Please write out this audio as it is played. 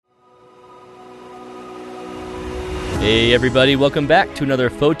Hey everybody, welcome back to another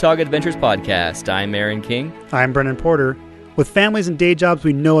Photog Adventures podcast. I'm Aaron King. I'm Brendan Porter. With families and day jobs,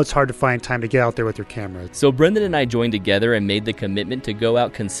 we know it's hard to find time to get out there with your camera. So Brendan and I joined together and made the commitment to go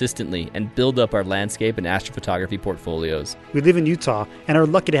out consistently and build up our landscape and astrophotography portfolios. We live in Utah and are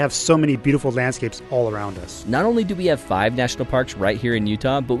lucky to have so many beautiful landscapes all around us. Not only do we have 5 national parks right here in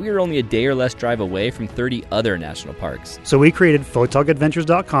Utah, but we are only a day or less drive away from 30 other national parks. So we created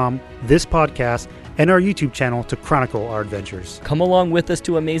photogadventures.com, this podcast, and our YouTube channel to chronicle our adventures. Come along with us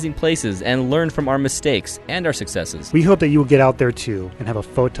to amazing places and learn from our mistakes and our successes. We hope that you will get out there too and have a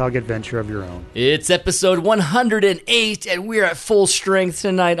photog adventure of your own. It's episode 108 and we're at full strength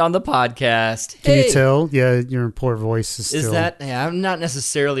tonight on the podcast. Can you tell? Yeah, your poor voice is still... Is that... Yeah, I'm not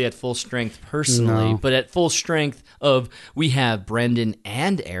necessarily at full strength personally, No. but at full strength of we have Brendan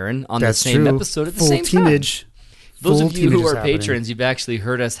and Aaron on That's the same true. episode at the Full same time. teamage. Those Full of you who teamage is are happening. patrons, you've actually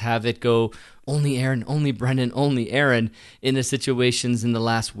heard us have it go only Aaron, only Brendan, only Aaron in the situations in the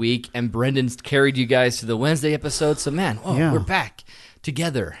last week, and Brendan's carried you guys to the Wednesday episode, so man, Yeah. we're back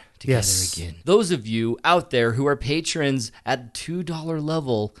together Yes. again. Those of you out there who are patrons at $2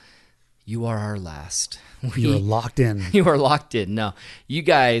 level, you are our last. You're locked in. You are locked in. No, you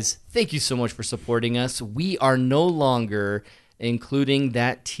guys, thank you so much for supporting us. We are no longer including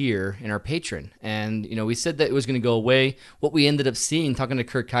that tier in our patron. And, you know, we said that it was going to go away. What we ended up seeing, talking to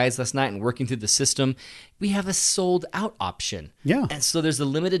Kirk Keyes last night and working through the system, we have a sold out option. Yeah. And so there's a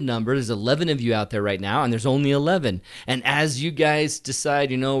limited number. There's 11 of you out there right now, and there's only 11. And as you guys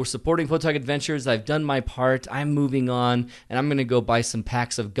decide, you know, we're supporting Photog Adventures, I've done my part, I'm moving on, and I'm going to go buy some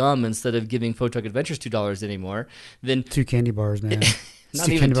packs of gum instead of giving Photog Adventures $2 anymore, then 2 candy bars, man. It's not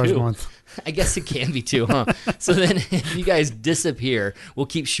 2 even candy bars a 2. month. I guess it can be 2, huh? So then if you guys disappear, we'll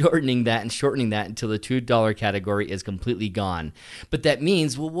keep shortening that until the $2 category is completely gone. But that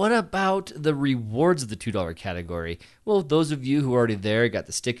means, well, what about the rewards of the $2 category? Well, those of you who are already there, got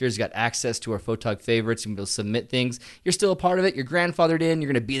the stickers, got access to our Photog favorites, you can be able to submit things. You're still a part of it. You're grandfathered in.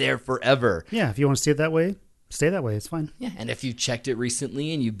 You're going to be there forever. Yeah, if you want to stay that way, stay that way. It's fine. Yeah, and if you've checked it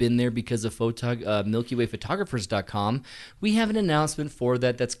recently and you've been there because of MilkyWayPhotographers.com, we have an announcement for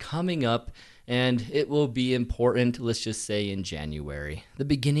that's coming up, and it will be important, let's just say, in January. The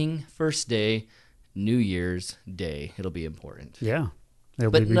beginning, first day, New Year's Day. It'll be important. Yeah.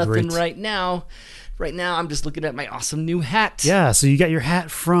 It'll But be nothing great. right now. Right now, I'm just looking at my awesome new hat. Yeah, so you got your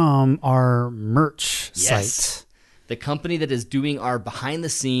hat from our merch Yes. site. The company that is doing our behind the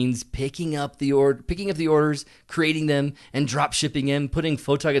scenes, picking up the orders, creating them, and drop shipping them, putting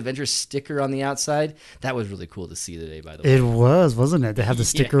Photog Adventures sticker on the outside. That was really cool to see today, by the way. It was, wasn't it? They have the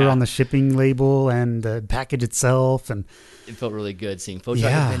sticker Yeah. on the shipping label and the package itself. And It felt really good seeing Photog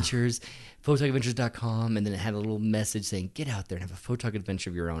Yeah. Adventures, photogadventures.com, and then it had a little message saying, get out there and have a Photog Adventure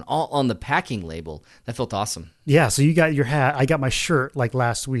of your own, all on the packing label. That felt awesome. yeah, so you got your hat. I got my shirt like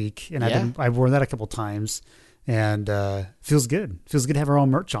last week, and Yeah. I've worn that a couple times, and feels good. Feels good to have our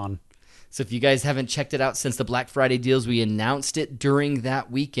own merch on. So if you guys haven't checked it out since the Black Friday deals, we announced it during that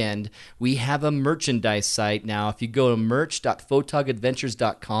weekend. We have a merchandise site now. If you go to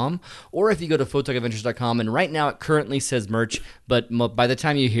merch.photogadventures.com, or if you go to photogadventures.com, and right now it currently says merch, but by the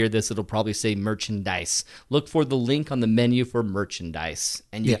time you hear this, it'll probably say merchandise. Look for the link on the menu for merchandise,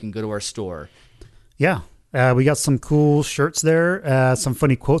 and you Yeah. can go to our store. Yeah. We got some cool shirts there, some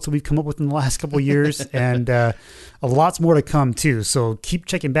funny quotes that we've come up with in the last couple of years, and a lots more to come too. So keep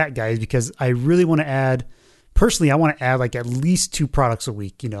checking back, guys, because I really want to add, personally, I want to add like at least 2 products a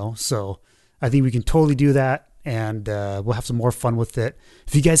week, you know? So I think we can totally do that, and we'll have some more fun with it.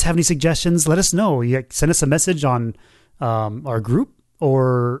 If you guys have any suggestions, let us know. You send us a message on our group,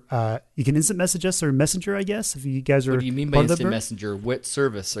 or you can instant message us or Messenger, I guess, if you guys are What do you mean by part of the instant group. messenger? What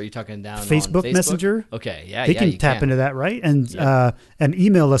service are you talking down on Facebook Messenger? Okay, yeah, They yeah, can you tap into that, right? And Yep. and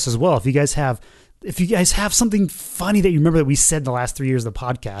email us as well if you guys have something funny that you remember that we said in the last 3 years of the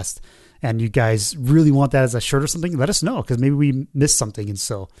podcast, and you guys really want that as a shirt or something. Let us know, because maybe we missed something. And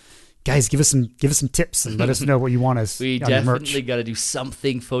so, guys, give us some tips and let us know what you want us. We on your merch. definitely got to do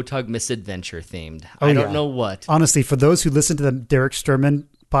something Photog Misadventure themed. Oh, I don't yeah. know what. Honestly, for those who listen to the Derek Sturman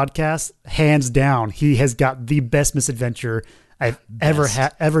podcast, hands down, he has got the best misadventure I've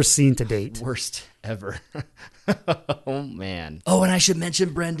ever seen to date. Worst ever. Oh, man. Oh, and I should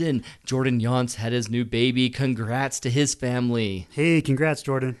mention Brendan. Jordan Yance had his new baby. Congrats to his family. Hey, congrats,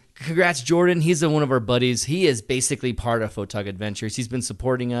 Jordan. Congrats, Jordan. He's one of our buddies. He is basically part of Photog Adventures. He's been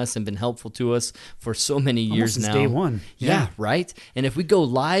supporting us and been helpful to us for so many years since now. day one. Yeah, right? And if we go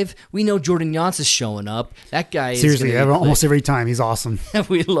live, we know Jordan Yance is showing up. That guy Seriously, is gonna be almost every time. He's awesome.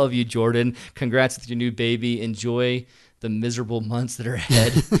 We love you, Jordan. Congrats with your new baby. Enjoy the miserable months that are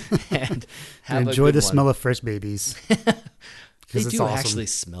ahead and have enjoy a good the one. smell of fresh babies. They 'Cause it's do awesome. actually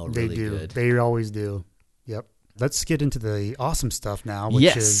smell They really do. good. They always do. Yep. Let's get into the awesome stuff now, which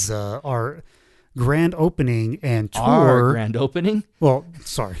Yes. is our grand opening and tour. Our grand opening. Well,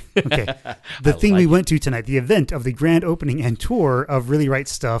 sorry. Okay. The thing we went to tonight, the event of the grand opening and tour of Really Right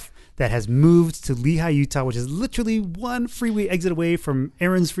Stuff that has moved to Lehi, Utah, which is literally one freeway exit away from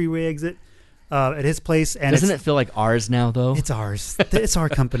Aaron's freeway exit at his place. And Doesn't it feel like ours now, though? it's ours. It's our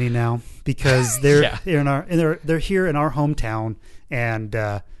company now because they're Yeah. they're here in our hometown and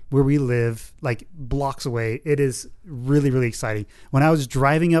where we live, like blocks away. It is really, really exciting. When I was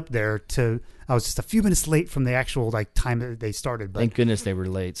driving up there I was just a few minutes late from the actual like time that they started. But Thank goodness they were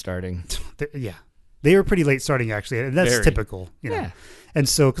late starting. yeah, they were pretty late starting actually, and that's Very. typical, you know. Yeah. And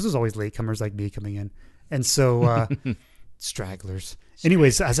so, because there's always latecomers like me coming in, and so stragglers.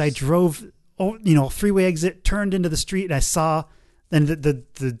 Anyways, as I drove, freeway exit, turned into the street, and I saw, and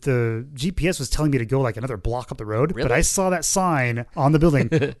the GPS was telling me to go like another block up the road, Really? but I saw that sign on the building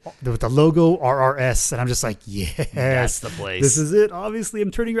with the logo RRS, and I'm just like, yes, That's the place. this is it. Obviously, I'm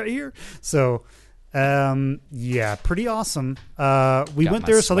turning right here. So, yeah, pretty awesome. We Got went my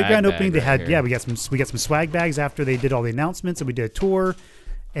there, saw the swag grand bag opening. They right had, here. we got some swag bags after they did all the announcements, and we did a tour,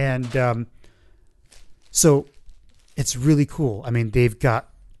 and so it's really cool. I mean, they've got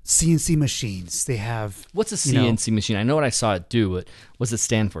CNC machines. They have What's a you know, CNC machine? I know what I saw it do, but what's it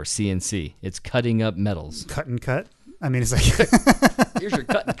stand for? CNC. It's cutting up metals. cut and cut. I mean, it's like Here's your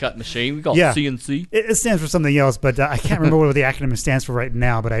cut and cut machine. We call Yeah. it CNC. it stands for something else, but I can't remember what the acronym stands for right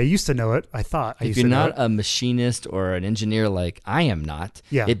now. But I used to know it. I thought I If used you're to know not a machinist or an engineer like I am not,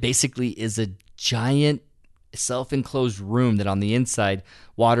 Yeah. it basically is a giant self-enclosed room that on the inside,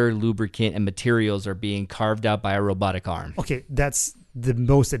 water, lubricant, and materials are being carved out by a robotic arm. Okay, that's the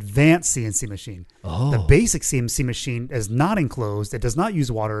most advanced CNC machine. Oh. The basic CNC machine is not enclosed. It does not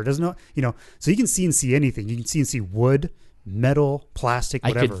use water. It does not, so you can CNC anything. You can CNC wood, metal, plastic, I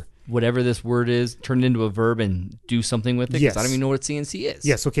whatever. could, whatever this word is, turn it into a verb and do something with it because Yes. I don't even know what CNC is.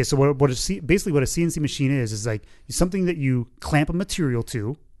 Yes. Okay. So basically what a CNC machine is like something that you clamp a material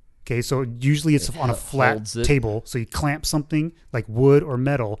to. Okay. So usually it's on a flat holds it. table. So you clamp something like wood or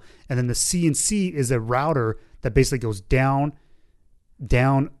metal, and then the CNC is a router that basically goes down,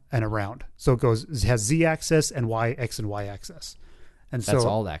 and around. So it has Z axis and X and Y axis. And That's so,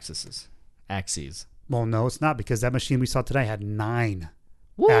 all axes. Axes. well, no, it's not because that machine we saw today had 9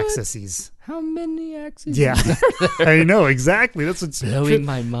 What? axes. How many axes? Yeah, I know exactly. That's what's Blowing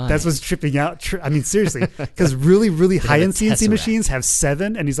my mind. That's what's tripping out. I mean, seriously, because really high-end CNC tesseract. machines have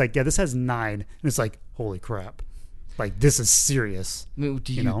 7, and he's like, yeah, this has 9, and it's like, holy crap, like this is serious. I mean,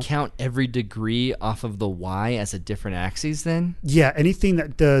 do you, know? count every degree off of the Y as a different axis then? Yeah, anything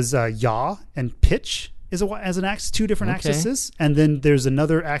that does yaw and pitch is as an axis, 2 different Okay. axes, and then there's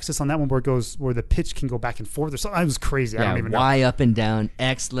another axis on that one where the pitch can go back and forth. Or something. It was crazy. I Yeah, don't even know. Y up and down,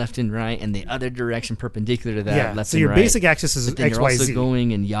 X left and right, and the other direction perpendicular to that, Yeah, left so and your right. basic axis is But then X, you're Y, also Z.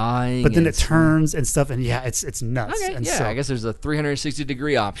 going and yawing. But then and it turns and stuff, and yeah, it's nuts. Okay, and yeah, so, I guess there's a 360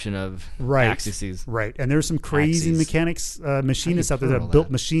 degree option of right, axes. right. And there's some crazy Axes. mechanics, machinists out there that plural have built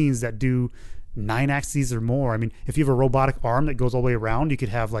that? machines that do 9 axes or more. I mean, if you have a robotic arm that goes all the way around, you could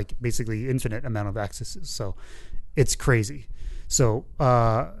have like basically infinite amount of axes. So it's crazy. So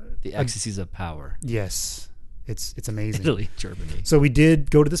The axes of power. yes, it's amazing. Italy, Germany. So we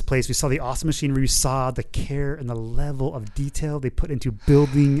did go to this place. We saw the awesome machinery. We saw the care and the level of detail they put into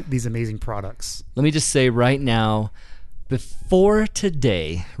building these amazing products. Let me just say right now, before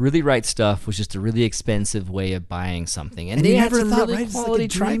today, Really Right Stuff was just a really expensive way of buying something. And they you had never some thought, really right? It's like a quality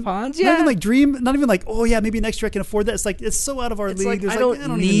dream. tripods. Not Yeah. even like dream. Not even like, oh yeah, maybe next year I can afford that. It's like it's so out of our It's league. like, There's I don't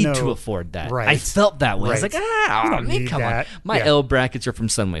even need know. to afford that. Right. I felt that way. I was Right. like, You don't need come that. on. My Yeah. L brackets are from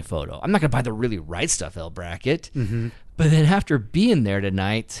Sunway Photo. I'm not going to buy the Really Right Stuff L bracket. Mm-hmm. But then after being there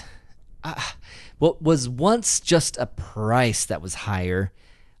tonight, what was once just a price that was higher,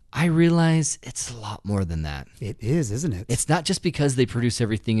 I realize it's a lot more than that. It is, isn't it? It's not just because they produce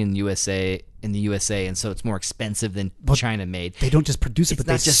everything in the USA, and so it's more expensive than China made. They don't just produce it, It's but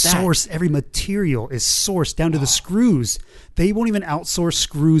they not just that. source every material is sourced down to the screws. They won't even outsource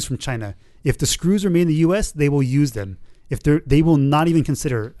screws from China. If the screws are made in the U.S., they will use them. If they will not even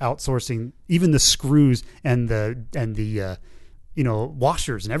consider outsourcing even the screws and the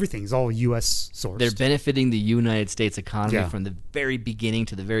washers and everything is all U.S. sourced. They're benefiting the United States economy Yeah. from the very beginning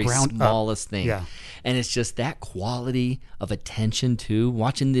to the very Ground up. smallest thing. Yeah. And it's just that quality of attention, too.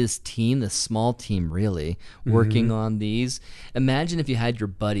 Watching this team, this small team, really, working on these. Imagine if you had your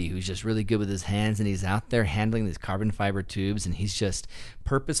buddy who's just really good with his hands and he's out there handling these carbon fiber tubes and he's just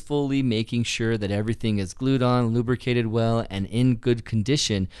purposefully making sure that everything is glued on, lubricated well, and in good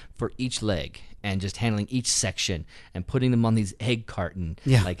condition for each leg. And just handling each section and putting them on these egg carton,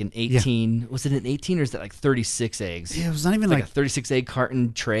 Yeah. like an 18. Was it an 18 or is that like 36 eggs? Yeah, it was not even Like a 36 egg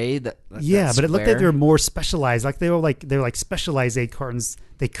carton tray. That but that it looked like square. they were more specialized. Like they were like specialized egg cartons.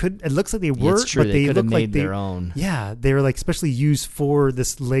 They could. It looks like they were, It's true. but They they could have look made like they, their own. Yeah, they were like specially used for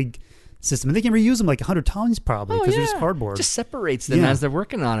this leg system, and they can reuse them like 100 times probably because they're just cardboard. Just separates them Yeah. as they're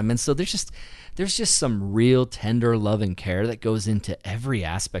working on them, and so there's just some real tender love and care that goes into every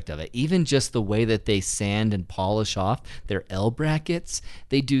aspect of it. Even just the way that they sand and polish off their L brackets,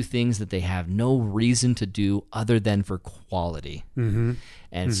 they do things that they have no reason to do other than for quality. Mm-hmm.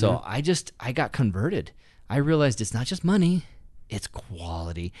 And so I got converted. I realized it's not just money, it's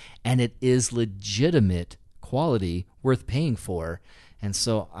quality, and it is legitimate quality worth paying for. And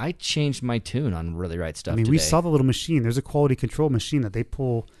so I changed my tune on Really Right Stuff. I mean, today. we saw the little machine. There's a quality control machine that they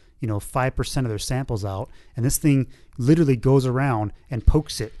pull, 5% of their samples out, and this thing literally goes around and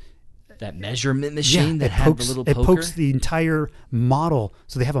pokes it. that measurement machine that it had pokes, the little it poker. pokes the entire model.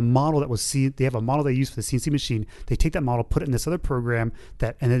 So they have a model they have a model they use for the CNC machine. They take that model, put it in this other program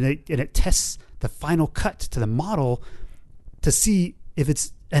and then it tests the final cut to the model to see if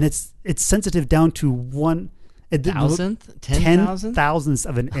it's sensitive down to Thousandth? 10 10,000? thousandths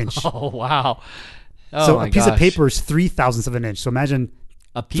of an inch. Oh, wow. Oh, So my a piece of gosh. paper is 3 thousandths of an inch. So imagine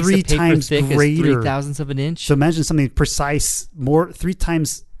a piece 3 of paper times thick greater. is 3,000ths of an inch. So imagine something precise, three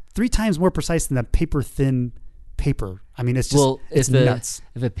times more precise than that paper thin paper. I mean, it's just it's nuts.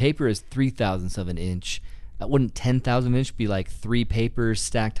 If a paper is 3,000ths of an inch, wouldn't 10,000 inch be like 3 papers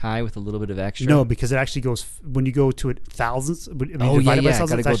stacked high with a little bit of extra? No, because it actually goes when you go to it thousandths. I mean, Oh yeah, divided by yeah.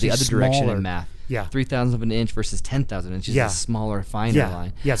 thousandths, Got to it's go the actually other direction smaller. in math. Yeah. 3,000 of an inch versus 10,000 inches Yeah. is a smaller, finer Yeah,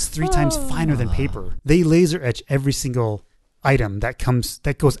 line. yeah, it's 3 times finer than paper. They laser etch every single item that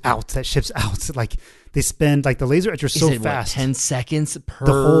goes out, that ships out. Like they spend the laser etcher so is it, fast. 10 seconds per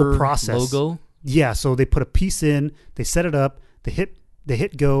The whole process. logo? Yeah, so they put a piece in, they set it up, they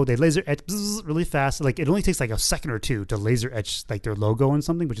hit go, they laser etch really fast. Like it only takes a second or two to laser etch their logo on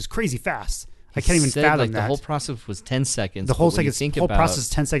something, which is crazy fast. I can't even Said, fathom the that. whole process was 10 seconds. The whole but when you think about, process is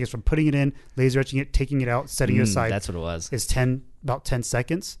 10 seconds from putting it in, laser etching it, taking it out, setting it aside. That's what it was. Is about 10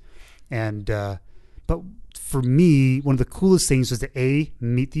 seconds. And but for me, one of the coolest things was to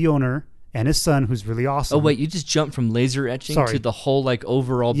meet the owner and his son, who's really awesome. Oh wait, you just jumped from laser etching Sorry. to the whole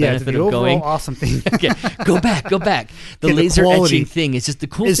overall yeah, benefit to the of overall going. awesome thing. Okay, go back. The Yeah, the laser quality. etching thing is just the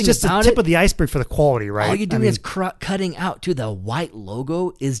cool It's thing just the about tip it. of the iceberg for the quality, right? All you're doing I mean, is cutting out to the white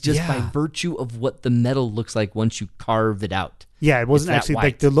logo is just by Yeah. virtue of what the metal looks like once you carve it out. yeah, it wasn't that actually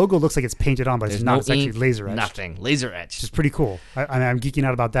white. the logo looks like it's painted on, but There's it's not. no It's actually ink, laser etched. nothing. Laser etched. Which is pretty cool. I'm geeking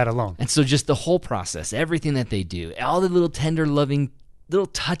out about that alone. And so just the whole process, everything that they do, all the little tender, loving little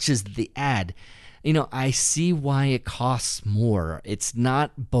touches that they add, I see why it costs more. It's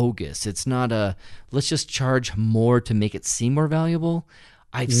not bogus. It's not let's just charge more to make it seem more valuable.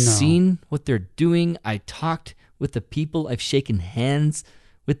 I've seen what they're doing. I talked with the people. I've shaken hands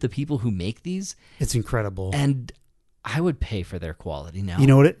with the people who make these, It's incredible. and I would pay for their quality now. You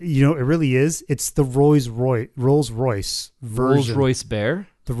know what? It really is. It's the Rolls Royce version. Rolls Royce Bear?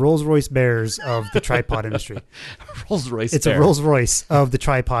 The Rolls Royce Bears of the tripod industry. Rolls Royce It's Bear. a Rolls Royce of the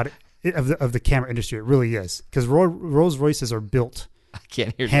tripod of the camera industry. It really is, because Rolls Royces are built, I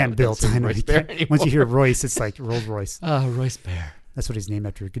can't hear hand built. that. I know Royce you Bear can't- Once you hear anymore. Royce, it's like Rolls Royce. Royce Bear. That's what he's named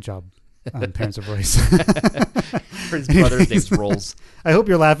after. Good job, parents of Royce. His brother's name's Rolls. I hope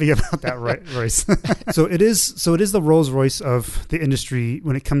you're laughing about that, Royce. So it is the Rolls Royce of the industry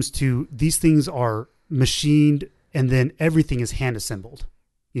when it comes to these things are machined and then everything is hand assembled.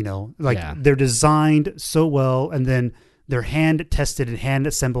 Yeah. They're designed so well and then they're hand tested and hand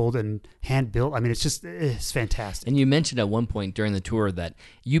assembled and hand built. I mean, it's fantastic. And you mentioned at one point during the tour that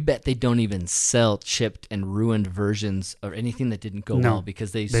you bet they don't even sell chipped and ruined versions or anything that didn't go No, well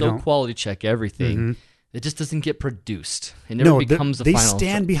because they they so don't. quality check everything. Mhm. It just doesn't get produced. It never No, becomes the they final.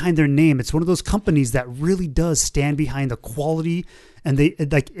 stand behind their name. It's one of those companies that really does stand behind the quality, and they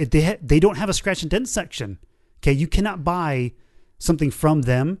don't have a scratch and dent section. Okay, you cannot buy something from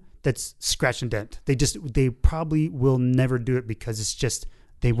them that's scratch and dent. They probably will never do it because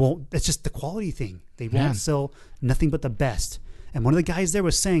they won't. It's just the quality thing. They won't Yeah. sell nothing but the best. And one of the guys there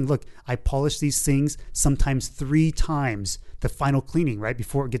was saying, look, I polish these things sometimes 3 times the final cleaning, right,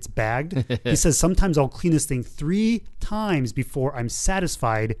 before it gets bagged. He says, sometimes I'll clean this thing 3 times before I'm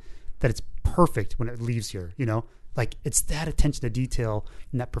satisfied that it's perfect when it leaves here, you know? Like, it's that attention to detail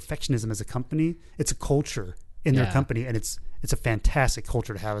and that perfectionism as a company. It's a culture in their company, and it's a fantastic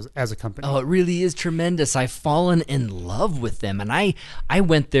culture to have as a company. Oh, it really is tremendous. I've fallen in love with them, and I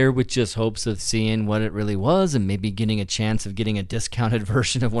went there with just hopes of seeing what it really was and maybe getting a chance of getting a discounted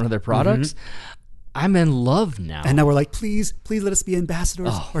version of one of their products. I'm in love now. And now we're like, please let us be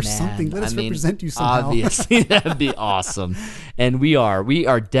ambassadors or something. Let us represent you somehow. Obviously, that'd be awesome. And we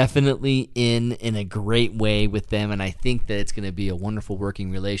are definitely in a great way with them. And I think that it's going to be a wonderful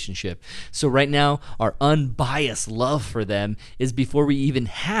working relationship. So right now, our unbiased love for them is before we even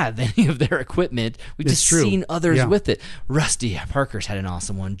have any of their equipment. We've just seen others with it. Rusty Parker's had an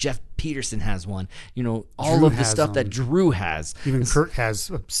awesome one. Jeff Peterson has one. You know, all Drew of the stuff that Drew has. Even Kurt has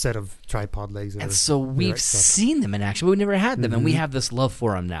a set of tripod legs. And so we've seen them in action, but we never had them, and we have this love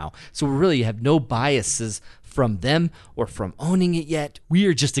for them now. So we really have no biases from them or from owning it yet. We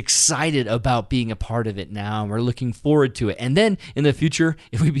are just excited about being a part of it now, and we're looking forward to it. And then in the future,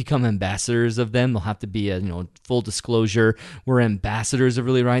 if we become ambassadors of them, there'll have to be a full disclosure. We're ambassadors of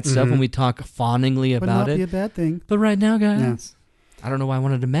Really Right Stuff, and we talk fawningly about it. Would not be a bad thing. But right now, guys, I don't know why I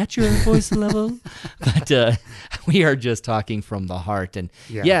wanted to match your voice level, but we are just talking from the heart. And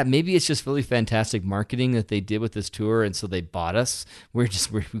maybe it's just really fantastic marketing that they did with this tour, and so they bought us. We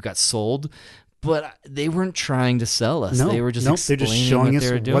got sold, but they weren't trying to sell us. They were just explaining they're just showing what us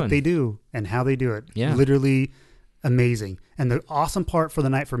they were doing. what they do and how they do it. Yeah. Literally amazing. And the awesome part for the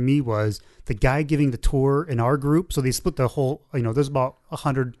night for me was the guy giving the tour in our group. So they split the whole, there's about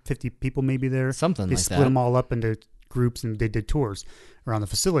 150 people maybe there. Something they like that. They split them all up into groups, and they did tours around the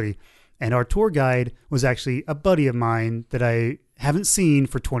facility. And our tour guide was actually a buddy of mine that I haven't seen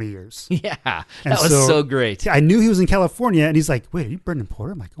for 20 years. Yeah, that was so great. I knew he was in California, and he's like, wait, are you Brendan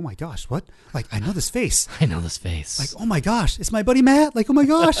Porter? I'm like, oh my gosh, what? Like, I know this face. I know this face. Like, oh my gosh, it's my buddy Matt. Like, oh my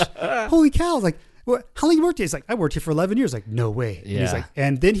gosh, holy cow. Like, what? How long you worked here? He's like, I worked here for 11 years. Like, no way. Yeah. And he's like,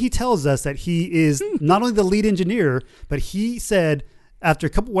 and then he tells us that he is not only the lead engineer, but he said after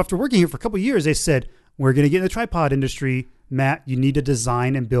working here for a couple of years, they said, we're going to get in the tripod industry. Matt, you need to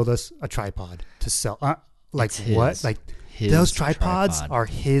design and build us a tripod to sell. Like what? Like those tripods are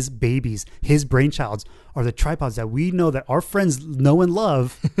his babies. His brainchilds are the tripods that we know that our friends know and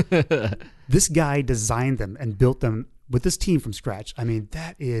love. This guy designed them and built them with his team from scratch. I mean,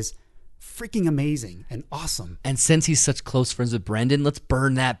 that is freaking amazing and awesome. And since he's such close friends with Brendan, let's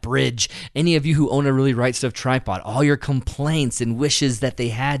burn that bridge. Any of you who own a Really Right Stuff tripod, all your complaints and wishes that they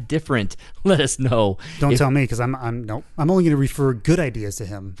had different, let us know. Don't tell me, because I'm only going to refer good ideas to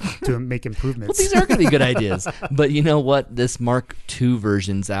him to make improvements. Well, these are going to be good ideas. But you know what? This Mark II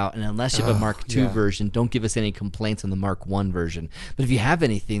version's out, and unless you have a Mark II version, don't give us any complaints on the Mark I version. But if you have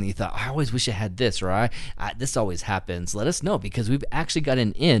anything that you thought, I always wish I had this, or this always happens, let us know, because we've actually got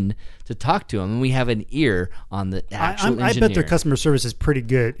an in to talk to them, and we have an ear on the actual engineer. I bet their customer service is pretty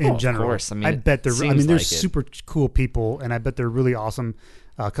good in general. Of course. I bet they're super cool people, and I bet they're really awesome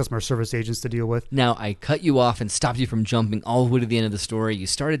customer service agents to deal with. Now, I cut you off and stopped you from jumping all the way to the end of the story. You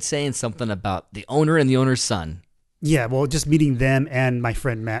started saying something about the owner and the owner's son. Yeah, well, just meeting them and my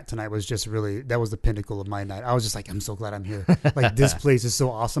friend Matt tonight was just that was the pinnacle of my night. I was just like, I'm so glad I'm here. Like, this place is so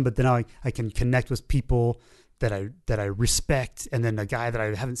awesome, but then I can connect with people that I respect, and then a guy that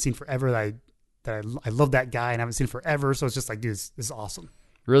I haven't seen forever that I love that guy and I haven't seen forever. So it's just like, dude, this is awesome.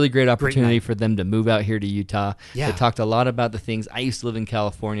 Really great opportunity for them to move out here to Utah. Yeah. They talked a lot about the things. I used to live in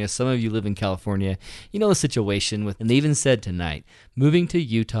California. Some of you live in California. You know the situation with, and they even said tonight, moving to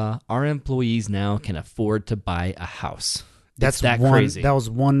Utah, our employees now can afford to buy a house. That's crazy. That was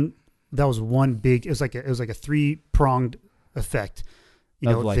one big. It was like a 3-pronged effect.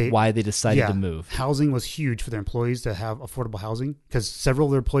 Why they decided to move. Housing was huge for their employees to have affordable housing, because several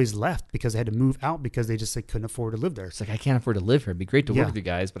of their employees left because they had to move out because they couldn't afford to live there. It's like, I can't afford to live here. It'd be great to work with you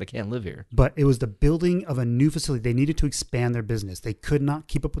guys, but I can't live here. But it was the building of a new facility. They needed to expand their business. They could not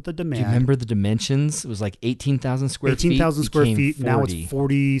keep up with the demand. Do you remember the dimensions? It was like 18,000 square feet. 18,000 square feet. Now it's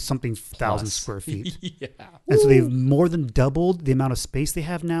 40-something thousand square feet. Yeah. And so they've more than doubled the amount of space they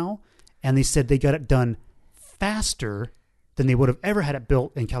have now. And they said they got it done faster than they would have ever had it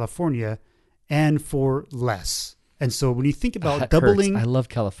built in California, and for less. And so when you think about doubling... I love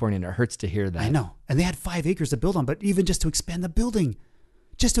California, and it hurts to hear that. I know. And they had 5 acres to build on, but even just to expand the building,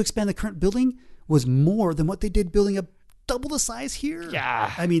 just to expand the current building was more than what they did building a double the size here.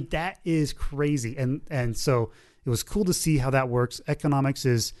 Yeah. I mean, that is crazy. And so it was cool to see how that works. Economics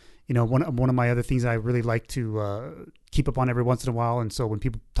is one of my other things I really like to keep up on every once in a while. And so when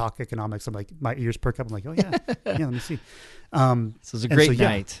people talk economics, I'm like, my ears perk up. I'm like, oh yeah, yeah. Let me see. So it was a great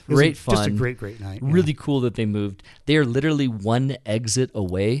night. Great fun. Just a great night. Yeah. Really cool that they moved. They are literally one exit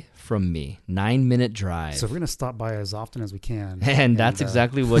away from me. 9-minute drive. So we're going to stop by as often as we can. And that's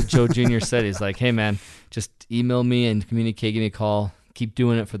exactly what Joe Jr. said. He's like, hey man, just email me and communicate, give me a call. Keep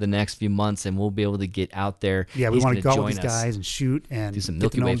doing it for the next few months, and we'll be able to get out there. Yeah, we want to go out with these guys and shoot and do some get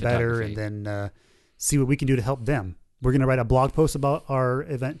Milky to know Way them better, photography. and then see what we can do to help them. We're going to write a blog post about our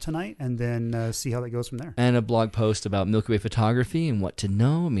event tonight, and then see how that goes from there. And a blog post about Milky Way photography and what to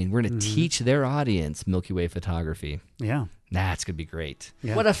know. I mean, we're going to teach their audience Milky Way photography. Yeah. That's going to be great.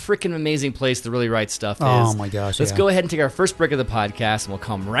 Yeah. What a freaking amazing place the Really Right Stuff is. Oh, my gosh. Let's go ahead and take our first break of the podcast, and we'll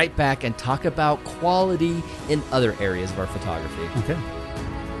come right back and talk about quality in other areas of our photography. Okay.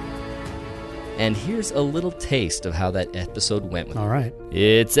 And here's a little taste of how that episode went with All right.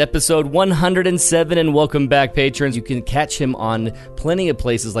 It's episode 107, and welcome back, patrons. You can catch him on plenty of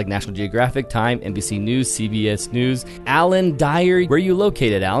places like National Geographic, Time, NBC News, CBS News. Alan Dyer, where are you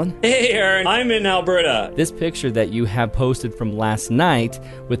located, Alan? Hey, Aaron. I'm in Alberta. This picture that you have posted from last night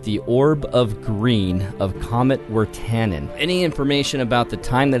with the orb of green of Comet Wirtanen. Any information about the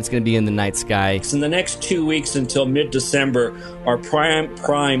time that it's going to be in the night sky? In the next 2 weeks until mid-December are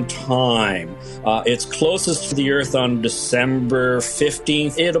prime time. It's closest to the Earth on December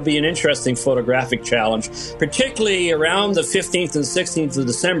 15th. It'll be an interesting photographic challenge, particularly around the 15th and 16th of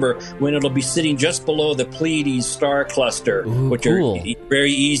December, when it'll be sitting just below the Pleiades star cluster, which cool. are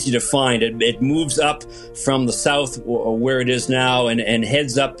very easy to find. It moves up from the south where it is now and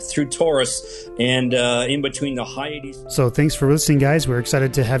heads up through Taurus and in between the Hyades. So thanks for listening, guys. We're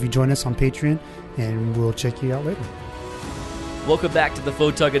excited to have you join us on Patreon, and we'll check you out later. Welcome back to the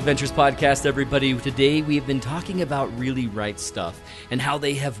Photog Adventures podcast, everybody. Today we have been talking about Really Right Stuff and how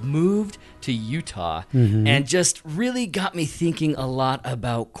they have moved to Utah and just really got me thinking a lot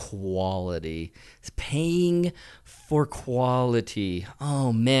about quality. It's paying for quality.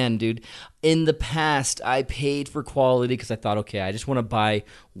 Oh man, dude. In the past, I paid for quality because I thought, okay, I just want to buy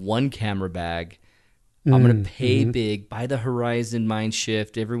one camera bag. I'm going to pay big, buy the Horizon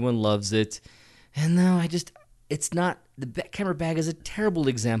Mindshift. Everyone loves it. And now it's not, the camera bag is a terrible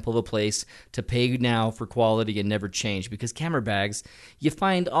example of a place to pay now for quality and never change, because camera bags, you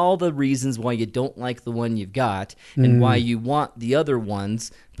find all the reasons why you don't like the one you've got and why you want the other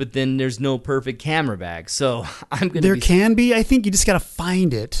ones, but then there's no perfect camera bag. So I'm going to There can be. I think you just got to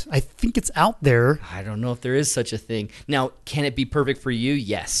find it. I think it's out there. I don't know if there is such a thing. Now, can it be perfect for you?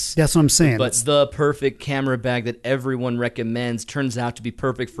 Yes. That's what I'm saying. But the perfect camera bag that everyone recommends turns out to be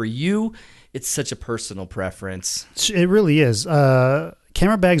perfect for you. It's such a personal preference. It really is.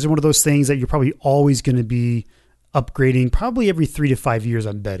 Camera bags are one of those things that you're probably always going to be upgrading, probably every 3 to 5 years,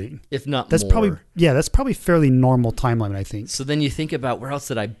 I'm betting. If not that's more. That's probably fairly normal timeline, I think. So then you think about, where else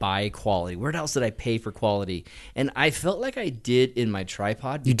did I buy quality? Where else did I pay for quality? And I felt like I did in my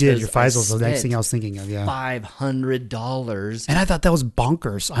tripod. You did. Your Faisal was the next thing I was thinking of, yeah. $500. And I thought that was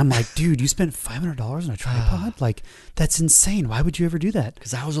bonkers. I'm like, dude, you spent $500 on a tripod? Like, that's insane. Why would you ever do that?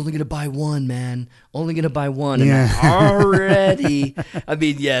 Because I was only going to buy one, man. Only going to buy one. Yeah. And already, I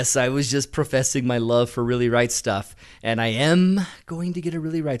mean, yes, I was just professing my love for Really Right Stuff. And I am going to get a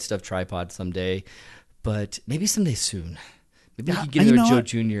Really Right Stuff tripod someday. But maybe someday soon. Maybe we could get into Joe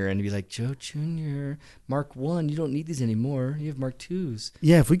Jr. and be like, Joe Jr., Mark 1, you don't need these anymore. You have Mark 2s.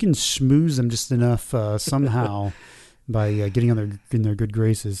 Yeah, if we can schmooze them just enough somehow by getting in their good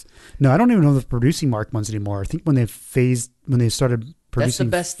graces. No, I don't even know if they're producing Mark 1s anymore. I think when they started producing That's the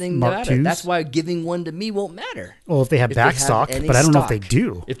best thing Mark about 2s. it. That's why giving one to me won't matter. Well, if they have back stock, but I don't know if they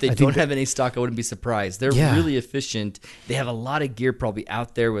do. If they don't have any stock, I wouldn't be surprised. They're really efficient. They have a lot of gear probably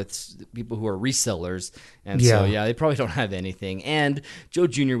out there with people who are resellers. And so, they probably don't have anything. And Joe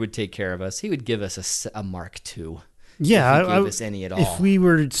Jr. would take care of us. He would give us a Mark II. Yeah, if he gave us any at all. If we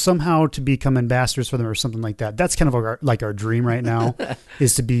were somehow to become ambassadors for them or something like that, that's kind of our dream right now,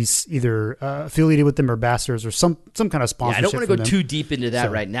 is to be either affiliated with them or ambassadors or some kind of sponsorship. I don't want to go too deep into that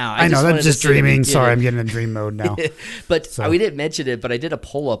right now. I know, that's just dreaming. Sorry, I'm getting in dream mode now. But we didn't mention it, but I did a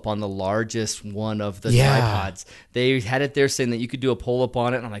pull-up on the largest one of the tripods. They had it there saying that you could do a pull-up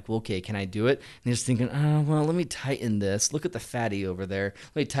on it, and I'm like, well, okay, can I do it? And they're just thinking, oh, well, let me tighten this. Look at the fatty over there.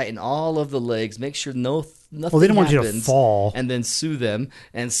 Let me tighten all of the legs, make sure nothing well, they didn't want you to fall. And then sue them.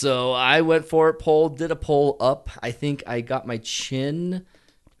 And so I went for it, did a pull up. I think I got my chin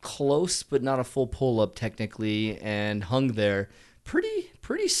close, but not a full pull up technically, and hung there.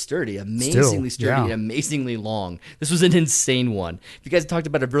 pretty sturdy, amazingly sturdy, and amazingly long. This was an insane one. If you guys talked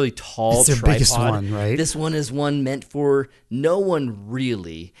about a really tall it's their tripod, biggest one, right? This one is one meant for no one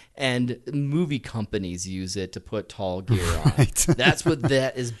really, and movie companies use it to put tall gear on. That's what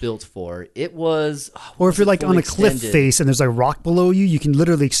that is built for. It was, or if you're like on a cliff face and there's a rock below you, you can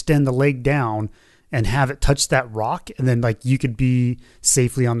literally extend the leg down and have it touch that rock, and then like you could be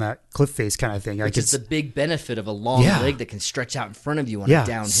safely on that cliff face kind of thing. Which is the big benefit of a long leg that can stretch out in front of you on a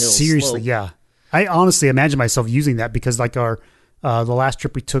downhill seriously, slope. Yeah. I honestly imagine myself using that because like our the last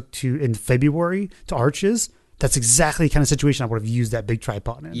trip we took in February to Arches, that's exactly the kind of situation I would have used that big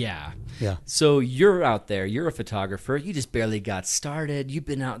tripod in. Yeah. Yeah. So you're out there, you're a photographer, you just barely got started, you've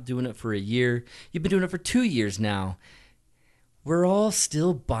been out doing it for a year, you've been doing it for 2 years now. We're all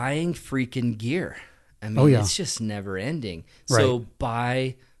still buying freaking gear. I mean, it's just never ending. So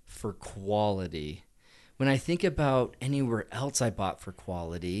buy for quality. When I think about anywhere else I bought for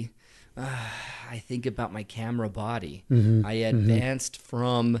quality, I think about my camera body. I advanced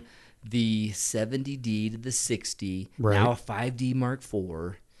from the 70D to the 60, now a 5D Mark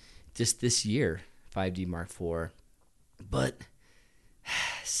IV, just this year, 5D Mark IV. But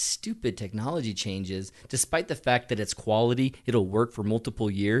stupid technology changes, despite the fact that it's quality, it'll work for multiple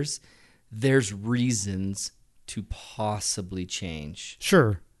years, there's reasons to possibly change.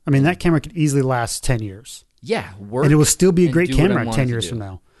 Sure. I mean, that camera could easily last 10 years. Yeah, work. And it will still be a great camera 10 years from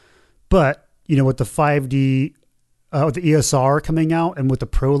now. But, you know, with the 5D, with the ESR coming out and with the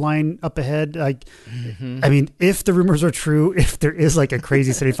Pro line up ahead, like, I mean, if the rumors are true, if there is like a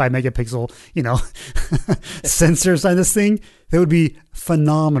crazy 75 megapixel, you know, sensors on this thing, that would be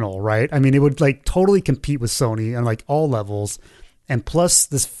phenomenal, right? I mean, it would like totally compete with Sony on like all levels. And plus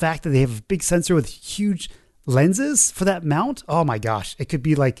this fact that they have a big sensor with huge lenses for that mount. Oh my gosh. It could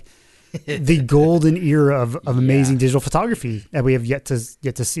be like the golden era of amazing digital photography that we have yet to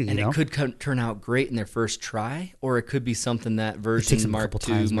see. And it could turn out great in their first try, or it could be something that version Mark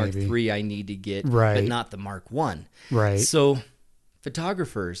II, Mark III I need to get, but not the Mark I. Right. So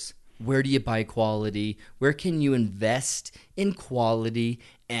photographers, where do you buy quality? Where can you invest in quality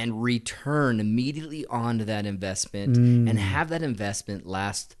and return immediately onto that investment and have that investment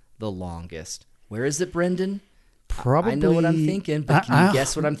last the longest? Where is it, Brendan? Probably. I know what I'm thinking, but can you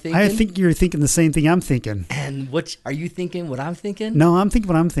guess what I'm thinking? I think you're thinking the same thing I'm thinking. And what are you thinking? What I'm thinking? No, I'm thinking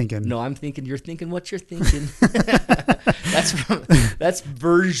what I'm thinking. No, I'm thinking you're thinking what you're thinking. That's a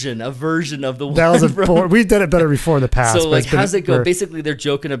version of the one. That was we've done it better before in the past. So like, how's it go? Basically, they're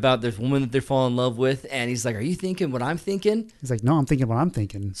joking about this woman that they fall in love with, and he's like, "Are you thinking what I'm thinking?" He's like, "No, I'm thinking what I'm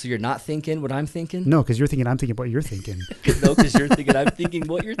thinking." So you're not thinking what I'm thinking? No, because you're thinking I'm thinking what you're thinking. No, because you're thinking I'm thinking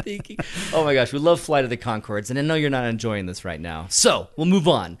what you're thinking. Oh my gosh, we love Flight of the Conchords, and I know you're not enjoying this right now. So we'll move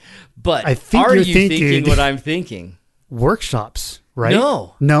on. But I think are you're you thinking what I'm thinking? Workshops, right?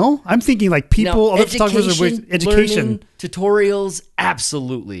 No, I'm thinking like people, other photographers are education, learning, tutorials,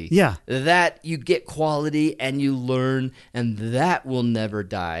 absolutely. Yeah, that you get quality and you learn, and that will never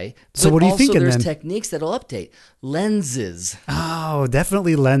die. So what are you thinking? There's then? techniques that'll update. Lenses. Oh,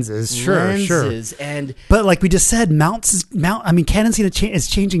 definitely lenses. Sure. But like we just said, I mean, Canon's is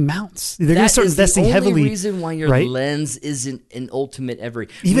changing mounts. They're going to start investing heavily. That's the only reason why your lens isn't an ultimate every.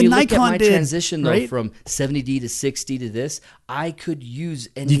 Even Nikon look at my did transition though from 70D to 60 to this. I could use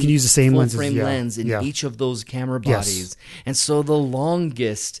any you can use the same full frame lens in each of those camera bodies, and so the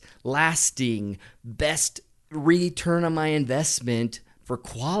longest lasting, best return on my investment for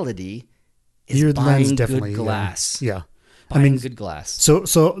quality is your buying lens definitely, good glass. Yeah. Buying good glass. So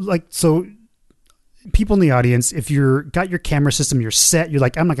people in the audience, if you're got your camera system, you're set, you're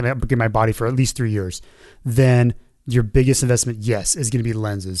like, I'm not going to upgrade my body for at least 3 years, then your biggest investment, yes, is going to be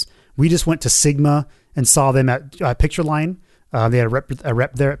lenses. We just went to Sigma and saw them at Picture Line. They had a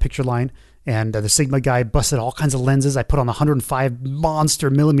rep there at Picture Line. And the Sigma guy busted all kinds of lenses. I put on the 105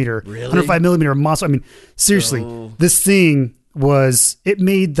 millimeter monster. I mean, seriously, this thing it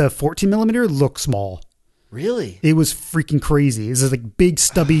made the 14 millimeter look small. Really? It was freaking crazy. It was like big,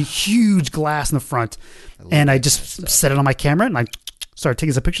 stubby, huge glass in the front. And I just set it on my camera and I started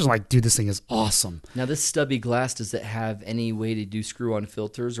taking some pictures. I'm like, dude, this thing is awesome. Now, this stubby glass, does it have any way to do screw-on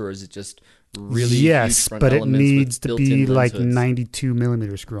filters, or is it just really yes, huge front but it elements needs with to be like hoods? 92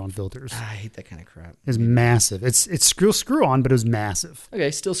 millimeter screw-on filters. I hate that kind of crap. It's massive. It's screw-on, but it was massive. Okay,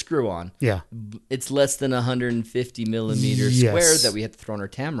 still screw-on. Yeah. It's less than 150 millimeter square that we had to throw on our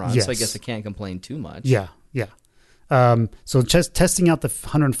Tamron, so I guess I can't complain too much. Yeah. So just testing out the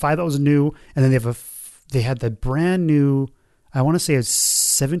 105 that was new, and then they had the brand new, I want to say it's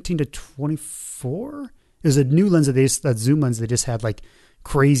 17 to 24. It was a new lens that zoom lens they just had like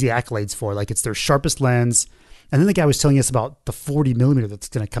crazy accolades for. Like it's their sharpest lens. And then the guy was telling us about the 40 millimeter that's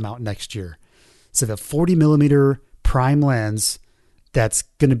going to come out next year. So the 40 millimeter prime lens, that's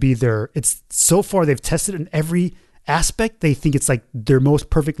going to be it's so far they've tested it in every aspect. They think it's like their most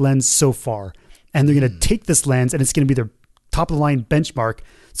perfect lens so far. And they're going to take this lens and it's going to be their top of the line benchmark.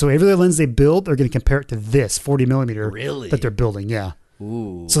 So every other lens they build, they're going to compare it to this 40 millimeter that they're building. Yeah.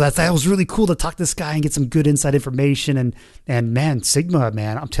 Ooh. So that was really cool to talk to this guy and get some good inside information. And man, Sigma,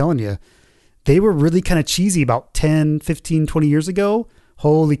 man, I'm telling you, they were really kind of cheesy about 10, 15, 20 years ago.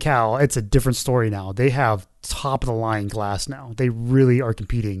 Holy cow. It's a different story now. They have top of the line glass now. They really are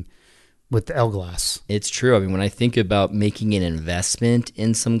competing with the L glass. It's true. I mean, when I think about making an investment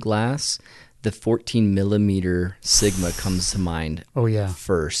in some glass, the 14 millimeter Sigma comes to mind. Oh yeah.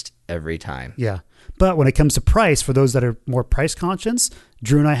 First every time. Yeah. But when it comes to price, for those that are more price conscious,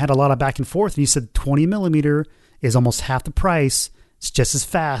 Drew and I had a lot of back and forth, and he said 20 millimeter is almost half the price. It's just as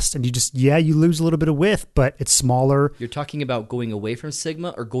fast, and you lose a little bit of width, but it's smaller. You're talking about going away from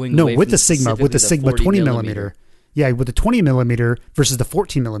Sigma or going away from with the Sigma 20 millimeter. Yeah, with the 20 millimeter versus the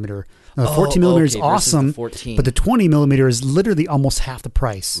 14 millimeter. Now, the 14 millimeter is awesome, but the 20 millimeter is literally almost half the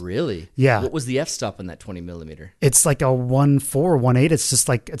price. Really? Yeah. What was the f-stop on that 20 millimeter? It's like a 1.4 or 1.8. It's just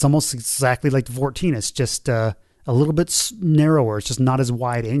like, it's almost exactly like the 14. It's just a little bit narrower. It's just not as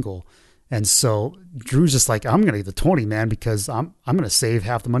wide angle. And so Drew's just like, I'm going to get the 20, man, because I'm going to save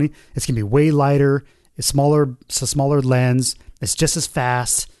half the money. It's going to be way lighter. It's smaller. It's a smaller lens. It's just as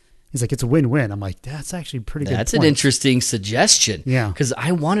fast. He's like, it's a win-win. I'm like, that's actually pretty good. That's an interesting suggestion. Yeah. Because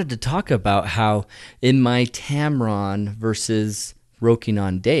I wanted to talk about how in my Tamron versus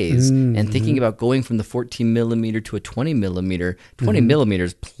Rokinon days and thinking about going from the 14 millimeter to a 20 millimeter, 20 millimeter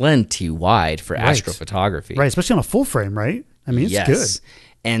is plenty wide for astrophotography. Right, especially on a full frame, right? I mean, it's good.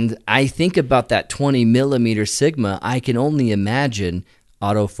 And I think about that 20 millimeter Sigma, I can only imagine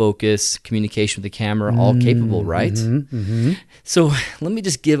autofocus, communication with the camera, all capable, right? So let me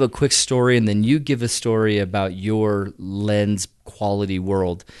just give a quick story, and then you give a story about your lens quality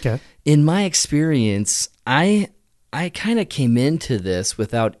world. Okay. In my experience, I kind of came into this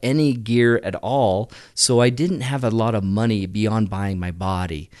without any gear at all, so I didn't have a lot of money beyond buying my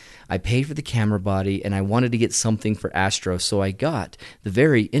body. I paid for the camera body, and I wanted to get something for Astro, so I got the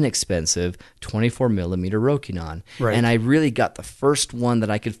very inexpensive 24 millimeter Rokinon. Right. And I really got the first one that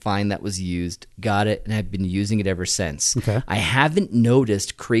I could find that was used, got it, and I've been using it ever since. Okay. I haven't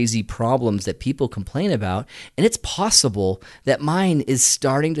noticed crazy problems that people complain about, and it's possible that mine is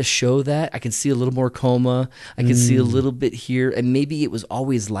starting to show that. I can see a little more coma. I can see a little bit here, and maybe it was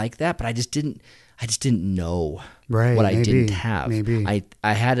always like that, but I just didn't know what I didn't have. Maybe.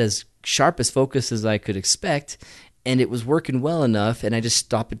 I had as sharp as focus as I could expect, and it was working well enough, and I just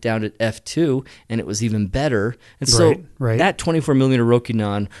stopped it down at f2, and it was even better. And so that 24 millimeter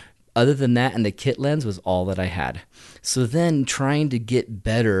Rokinon, other than that and the kit lens, was all that I had. So then, trying to get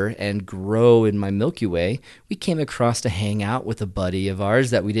better and grow in my Milky Way, we came across to hang out with a buddy of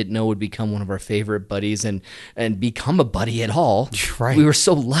ours that we didn't know would become one of our favorite buddies and become a buddy at all. Right. We were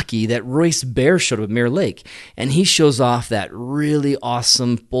so lucky that Royce Bear showed up at Mirror Lake, and he shows off that really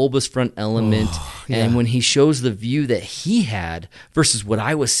awesome bulbous front element. And when he shows the view that he had versus what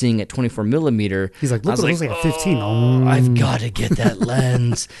I was seeing at 24 millimeter, he's like, look, it looks like a 15. I've got to get that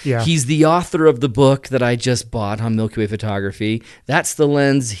lens. Yeah. He's the author of the book that I just bought on Milky Way photography. That's the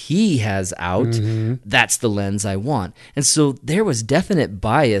lens he has out. That's the lens I want. And so there was definite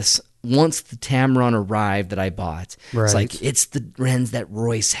bias once the Tamron arrived that I bought. Right. It's like, it's the lens that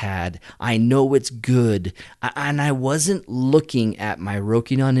Royce had. I know it's good. And I wasn't looking at my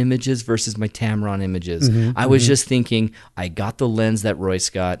Rokinon images versus my Tamron images. I was just thinking, I got the lens that Royce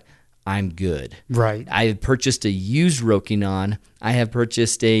got. I'm good. Right. I have purchased a used Rokinon. I have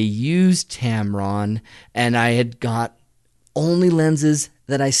purchased a used Tamron, and I had got only lenses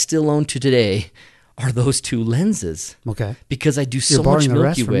that I still own to today are those two lenses. Okay. Because I do so You're borrowing much the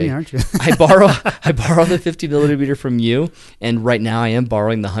rest Milky from Way. me, aren't you? I borrow the 50 millimeter from you, and right now I am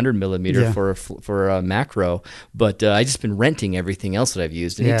borrowing the 100 millimeter for a macro. But I just been renting everything else that I've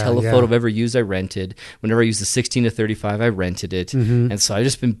used. Any telephoto I've ever used, I rented. Whenever I used the 16 to 35, I rented it, and so I've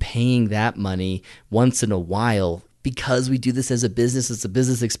just been paying that money once in a while. Because we do this as a business, it's a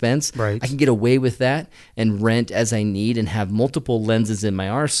business expense. Right. I can get away with that and rent as I need and have multiple lenses in my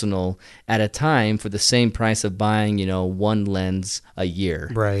arsenal at a time for the same price of buying, one lens a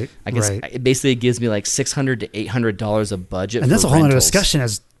year. Right. I guess it basically gives me like $600 to $800 of budget. And that's for a whole other rentals. discussion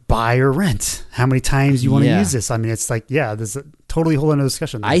as buy or rent? How many times you want to Yeah. use this? I mean, it's like, there's a totally whole other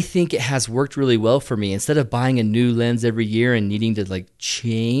discussion there. I think it has worked really well for me. Instead of buying a new lens every year and needing to like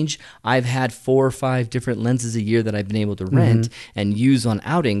change, I've had 4 or 5 different lenses a year that I've been able to rent and use on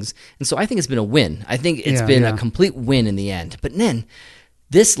outings. And so I think it's been a win. I think it's been a complete win in the end. But then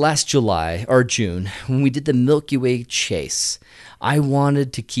this last July or June, when we did the Milky Way chase, I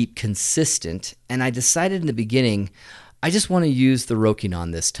wanted to keep consistent, and I decided in the beginning, I just want to use the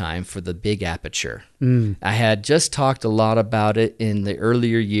Rokinon this time for the big aperture. I had just talked a lot about it in the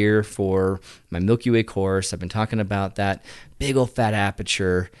earlier year for my Milky Way course. I've been talking about that big old fat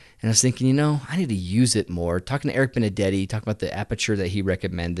aperture, and I was thinking, I need to use it more. Talking to Eric Benedetti, talking about the aperture that he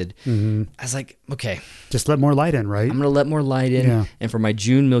recommended. I was like, okay. Just let more light in, right? I'm going to let more light in. Yeah. And for my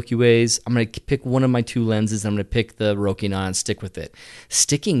June Milky Ways, I'm going to pick one of my 2 lenses. I'm going to pick the Rokinon and stick with it.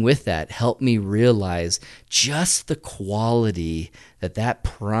 Sticking with that helped me realize just the quality that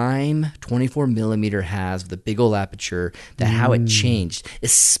prime 24 millimeter has with the big old aperture, how it changed,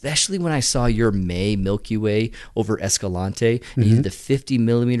 especially when I saw your May Milky Way over Escalante and you did the 50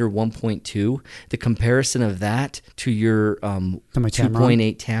 millimeter 1.2. The comparison of that to your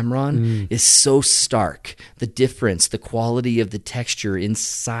 2.8 Tamron is so stark. The difference, the quality of the texture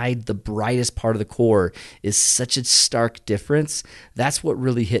inside the brightest part of the core is such a stark difference. That's what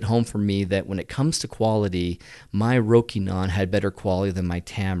really hit home for me, that when it comes to quality, my Rokinon had better quality than my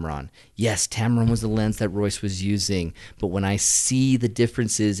Tamron. Yes, Tamron was the lens that Royce was using, but when I see the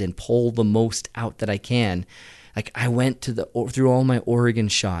differences and pull the most out that I can, like I went through all my Oregon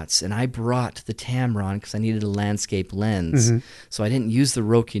shots and I brought the Tamron because I needed a landscape lens. So I didn't use the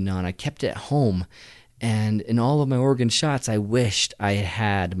Rokinon. I kept it at home. And in all of my Oregon shots, I wished I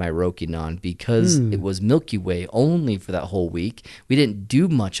had my Rokinon because it was Milky Way only for that whole week. We didn't do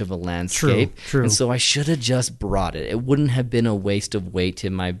much of a landscape. True. And so I should have just brought it. It wouldn't have been a waste of weight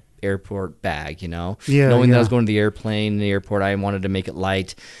in my airport bag, knowing that I was going to the airplane, the airport, I wanted to make it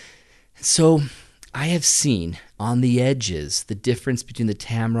light. So I have seen on the edges the difference between the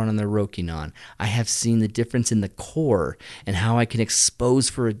Tamron and the Rokinon. I have seen the difference in the core and how I can expose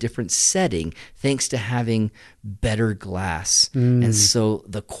for a different setting thanks to having better glass. And so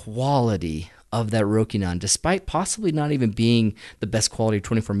the quality of that Rokinon, despite possibly not even being the best quality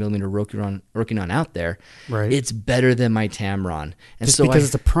 24 millimeter Rokinon out there, it's better than my Tamron. And just so because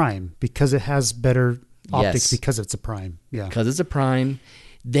it's a prime, because it has better optics, because it's a prime. Yeah, because it's a prime.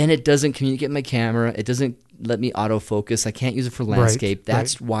 Then it doesn't communicate with my camera. It doesn't let me autofocus. I can't use it for landscape.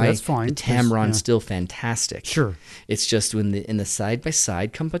 That's why That's fine. the Tamron's still fantastic. Sure. It's just in the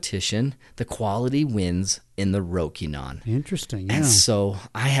side-by-side competition, the quality wins in the Rokinon. Interesting, yeah. And so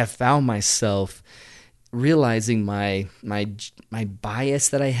I have found myself realizing my bias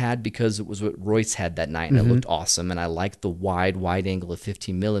that I had because it was what Royce had that night and it looked awesome and I liked the wide angle of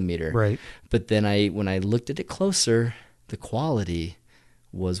 15 millimeter. Right. But then when I looked at it closer, the quality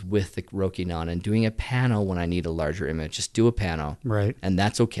was with the Rokinon, and doing a pano when I need a larger image. Just do a pano. Right. And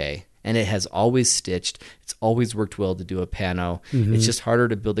that's okay. And it has always stitched. It's always worked well to do a pano. It's just harder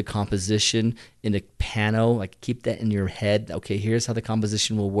to build a composition in a pano. Like keep that in your head. Okay, here's how the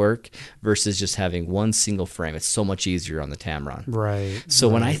composition will work versus just having one single frame. It's so much easier on the Tamron. Right. So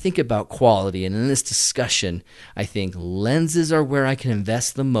when I think about quality and in this discussion, I think lenses are where I can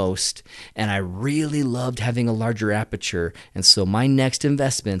invest the most. And I really loved having a larger aperture. And so my next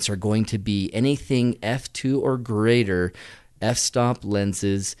investments are going to be anything f2 or greater f-stop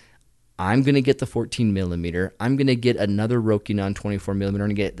lenses. I'm going to get the 14 millimeter. I'm going to get another Rokinon 24 millimeter. I'm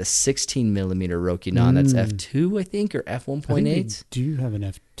going to get the 16 millimeter Rokinon. That's f2, I think, or f1.8. Do you have an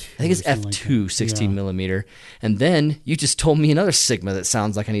f2? I think it's f2, 16 millimeter. And then you just told me another Sigma that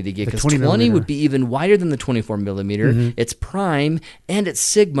sounds like I need to get, because 20 would be even wider than the 24 millimeter. It's prime and it's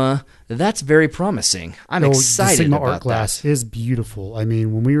Sigma. That's very promising. I'm excited the Sigma about Art Glass that. is beautiful. I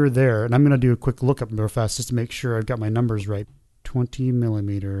mean, when we were there, and I'm going to do a quick look up real fast just to make sure I've got my numbers right. 20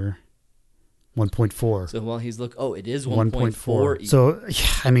 millimeter. 1.4. So while he's it is 1.4. So, yeah,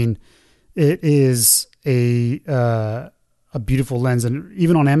 I mean, it is a beautiful lens, and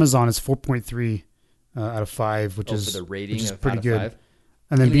even on Amazon, it's 4.3 out of 5, which is for the rating which is of pretty out of good. 5.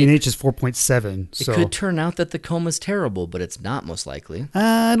 And then B&H is 4.7. It So could turn out that the Coma's terrible, but it's not most likely.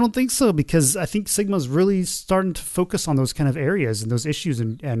 I don't think so, because I think Sigma's really starting to focus on those kind of areas and those issues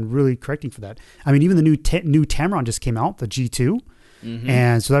and really correcting for that. I mean, even the new Tamron just came out, the G2.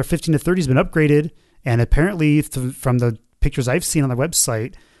 And so that 15 to 30 has been upgraded. And apparently, from the pictures I've seen on the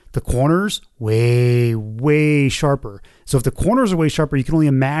website, the corners way sharper. So if the corners are way sharper, you can only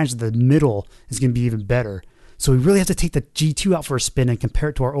imagine the middle is going to be even better. So we really have to take the G2 out for a spin and compare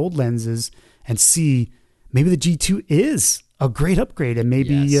it to our old lenses and see maybe the G2 is a great upgrade. And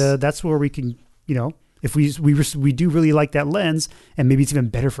maybe Yes. that's where we can, if we do really like that lens, and maybe it's even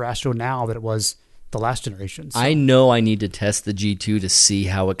better for Astro now than it was the last generation. So, I know I need to test the G2 to see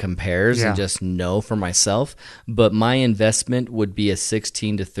how it compares Yeah. and just know for myself. But my investment would be a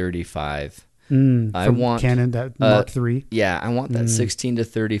 16 to 35. I from want Canon, that Mark III. Yeah, I want that 16 to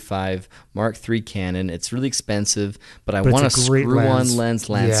 35 Mark III Canon. It's really expensive, but I But want a it's a great screw-on lens.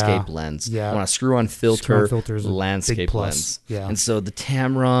 landscape Yeah. lens. Yeah. I want a screw-on filter, Screw-on filter is a big landscape plus. lens. Yeah. And so the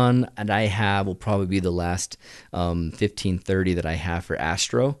Tamron that I have will probably be the last 1530 that I have for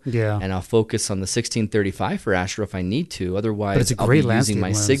Astro. Yeah. And I'll focus on the 1635 for Astro if I need to. Otherwise, it's a I'll great be using landscape my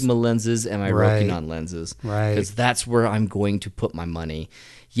lens. Sigma lenses and my Right. Rokinon lenses. Right. Because that's where I'm going to put my money.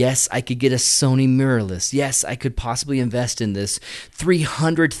 Yes, I could get a Sony mirrorless. Yes, I could possibly invest in this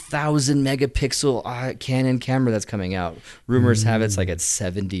 300,000 megapixel Canon camera that's coming out. Rumors have it's like at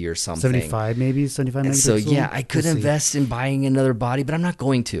 70 or something. 75 maybe, 75 And megapixel. so, yeah, I could We'll see. invest in buying another body, but I'm not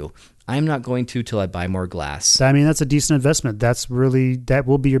going to. I'm not going to till I buy more glass. I mean, that's a decent investment. That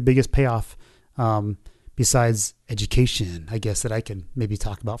will be your biggest payoff. Besides education, I guess, that I can maybe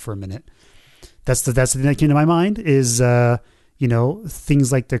talk about for a minute. That's the thing that came to my mind is,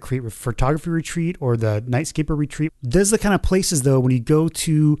 things like the Create Photography Retreat or the Nightscaper Retreat. Those are the kind of places, though, when you go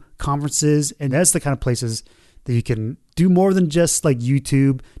to conferences, and that's the kind of places that you can do more than just like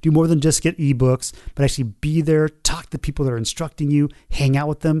YouTube, do more than just get ebooks, but actually be there, talk to the people that are instructing you, hang out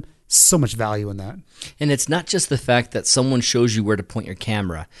with them. So much value in that. And it's not just the fact that someone shows you where to point your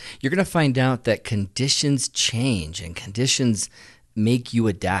camera. You're going to find out that conditions change and conditions make you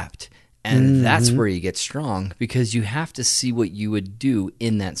adapt. And that's where you get strong, because you have to see what you would do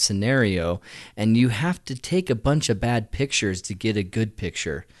in that scenario, and you have to take a bunch of bad pictures to get a good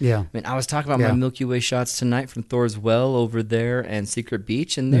picture. Yeah. I mean, I was talking about Yeah. my Milky Way shots tonight from Thor's Well over there and Secret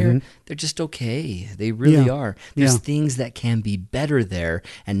Beach, and they're just okay. They really Yeah. are. There's Yeah. things that can be better there,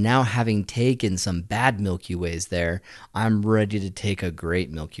 and now having taken some bad Milky Ways there, I'm ready to take a great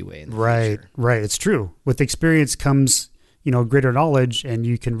Milky Way in the Right, future. right. It's true. With experience comes, greater knowledge, and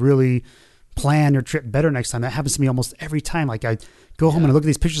you can really plan your trip better next time. That happens to me almost every time. Like I go home and I look at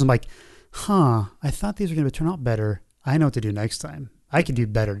these pictures, I'm like, I thought these were going to turn out better. I know what to do next time. I can do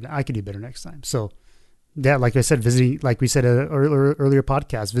better. I can do better next time. So yeah, like I said, visiting, like we said earlier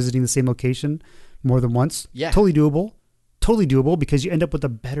podcast, visiting the same location more than once. Yeah. Totally doable because you end up with a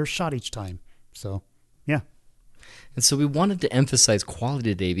better shot each time. So yeah. And so we wanted to emphasize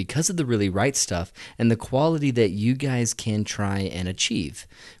quality today because of the really right stuff and the quality that you guys can try and achieve.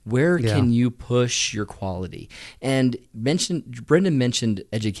 Where Yeah. can you push your quality? And Brendan mentioned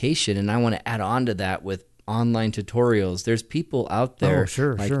education, and I want to add on to that with online tutorials. There's people out there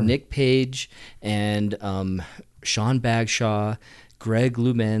sure. Nick Page and Sean Bagshaw, Greg,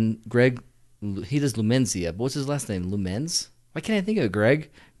 he does Lumenzia, but what's his last name? Lumens? Why can't I think of it?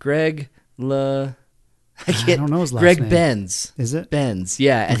 Greg I don't know his last Greg name. Benz. Is it? Benz,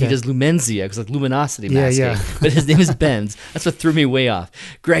 yeah, and he Okay. does Lumenzia, because like luminosity Yeah, masking, yeah. but his name is Benz. That's what threw me way off.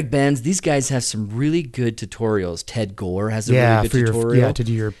 Greg Benz, these guys have some really good tutorials. Ted Gore has a really For good tutorial. to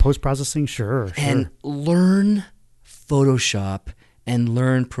do your post-processing. Sure. And learn Photoshop and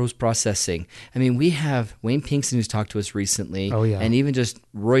learn post-processing. I mean, we have Wayne Pinkston who's talked to us recently. Oh, yeah. And even just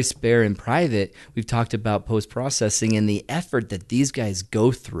Royce Bear in private, we've talked about post-processing and the effort that these guys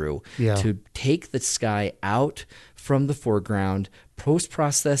go through Yeah. to take the sky out from the foreground,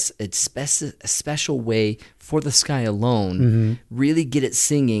 post-process a special way for the sky alone, really get it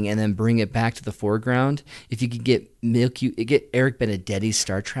singing, and then bring it back to the foreground. If you could get Eric Benedetti's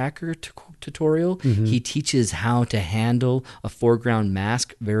Star Tracker tutorial, he teaches how to handle a foreground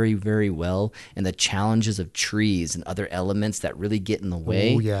mask very, very well, and the challenges of trees and other elements that really get in the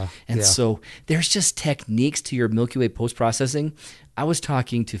way. Oh, yeah. And Yeah. so there's just techniques to your Milky Way post-processing. I was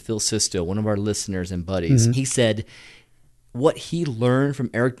talking to Phil Sisto, one of our listeners and buddies. He said what he learned from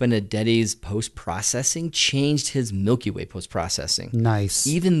Eric Benedetti's post-processing changed his Milky Way post-processing. Nice.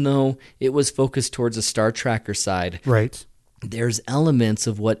 Even though it was focused towards a Star Tracker side, Right. there's elements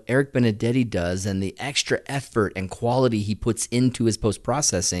of what Eric Benedetti does and the extra effort and quality he puts into his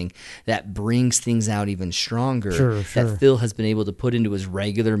post-processing that brings things out even stronger Sure. that Phil has been able to put into his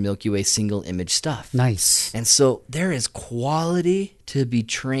regular Milky Way single image stuff. Nice. And so there is quality to be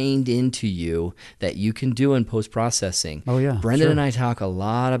trained into you that you can do in post-processing. Oh, yeah, Brendan sure. and I talk a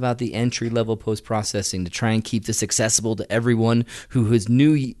lot about the entry-level post-processing to try and keep this accessible to everyone who has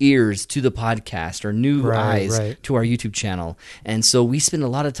new ears to the podcast or new Right, eyes right. to our YouTube channel. And so we spend a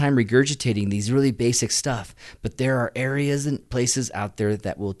lot of time regurgitating these really basic stuff, but there are areas and places out there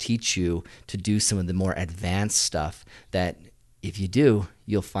that will teach you to do some of the more advanced stuff that if you do,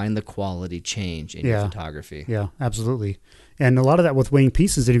 you'll find the quality change in your Yeah. photography. Yeah, absolutely. And a lot of that with Wayne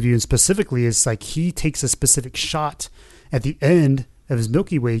Peace's interview, and specifically, is like he takes a specific shot at the end of his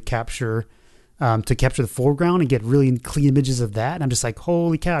Milky Way capture to capture the foreground and get really clean images of that. And I'm just like,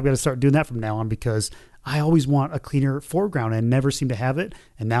 holy cow, I've got to start doing that from now on, because I always want a cleaner foreground and never seem to have it.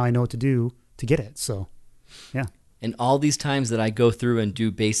 And now I know what to do to get it. So, yeah. And all these times that I go through and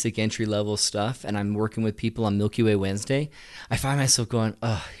do basic entry-level stuff and I'm working with people on Milky Way Wednesday, I find myself going,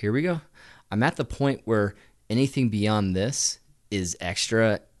 oh, here we go. I'm at the point where anything beyond this is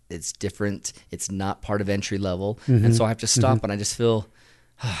extra, it's different, it's not part of entry level. And so I have to stop and I just feel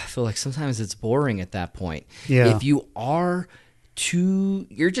like sometimes it's boring at that point. Yeah. If you are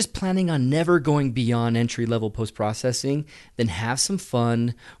you're just planning on never going beyond entry-level post-processing, then have some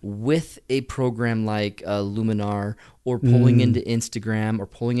fun with a program like Luminar, or pulling into Instagram, or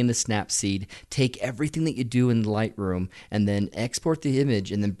pulling into Snapseed. Take everything that you do in Lightroom and then export the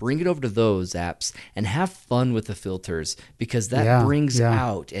image and then bring it over to those apps and have fun with the filters, because that brings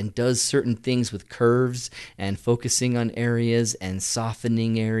out and does certain things with curves and focusing on areas and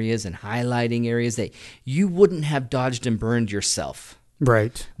softening areas and highlighting areas that you wouldn't have dodged and burned yourself.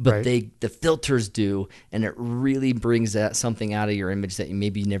 Right. But the filters do, and it really brings that something out of your image that you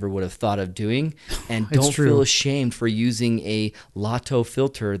maybe never would have thought of doing. And don't feel ashamed for using a Lotto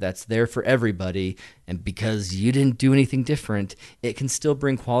filter that's there for everybody. And because you didn't do anything different, it can still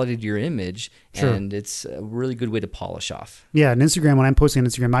bring quality to your image. Sure. And it's a really good way to polish off. Yeah, and Instagram, when I'm posting on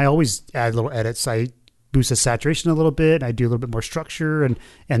Instagram, I always add little edits. I boost the saturation a little bit. I do a little bit more structure. And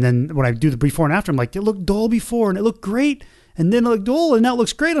then when I do the before and after, I'm like, it looked dull before and it looked great. And then it looked dull, and now it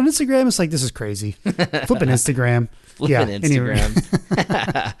looks great on Instagram. It's like, this is crazy. Flipping Instagram.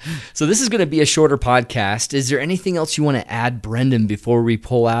 Instagram. So this is going to be a shorter podcast. Is there anything else you want to add, Brendan, before we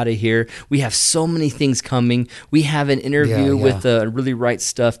pull out of here? We have so many things coming. We have an interview with a Really Right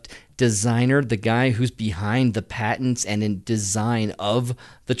Stuff designer, the guy who's behind the patents and in design of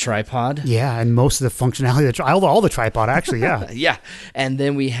the tripod. Yeah, and most of the functionality, all the tripod, actually, yeah. Yeah. And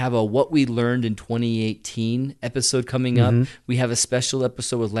then we have a What We Learned in 2018 episode coming up. We have a special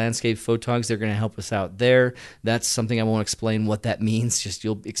episode with Landscape Photogs. They're going to help us out there. That's something I won't explain what that means, just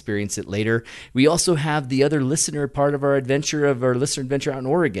you'll experience it later. We also have the other listener part of our listener adventure out in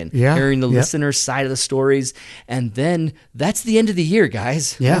Oregon, hearing the listener side of the stories. And then that's the end of the year,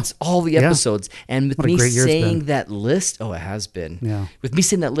 guys. Yeah. That's all the episodes. And with me saying that list, it has been. Yeah. With me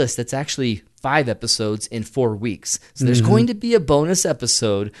saying that list, that's actually 5 episodes in 4 weeks. So there's going to be a bonus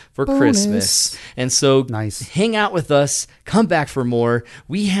episode for Christmas. And so hang out with us. Come back for more.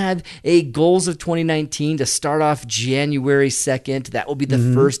 We had a goals of 2019 to start off January 2nd. That will be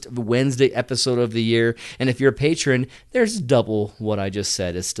the first Wednesday episode of the year. And if you're a patron, there's double what I just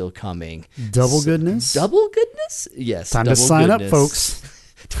said is still coming. Double goodness? Double goodness? Yes. Time to sign up, folks.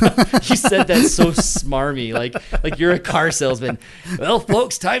 You said that so smarmy, like you're a car salesman. Well,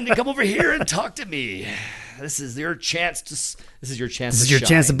 folks, time to come over here and talk to me. This is your chance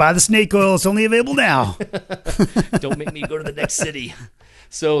to buy the snake oil. It's only available now. Don't make me go to the next city.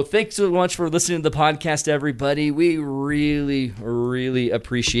 So thanks so much for listening to the podcast, everybody. We really, really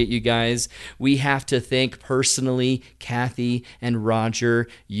appreciate you guys. We have to thank personally Kathy and Roger.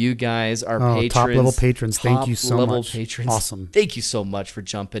 You guys are patrons. Top-level patrons. Thank you so much. Top-level patrons. Awesome. Thank you so much for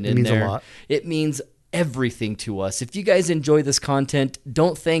jumping in there. It means a lot. It means everything to us. If you guys enjoy this content,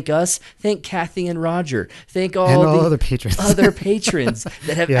 don't thank us. Thank Kathy and Roger. Thank all the other patrons. Other patrons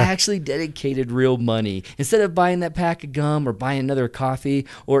that have actually dedicated real money. Instead of buying that pack of gum or buying another coffee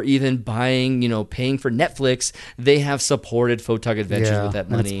or even buying, paying for Netflix, they have supported Photog Adventures with that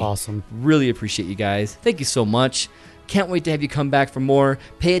money. That's awesome. Really appreciate you guys. Thank you so much. Can't wait to have you come back for more.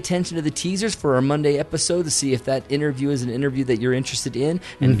 Pay attention to the teasers for our Monday episode to see if that interview is an interview that you're interested in,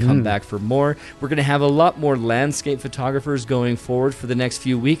 and come back for more. We're going to have a lot more landscape photographers going forward for the next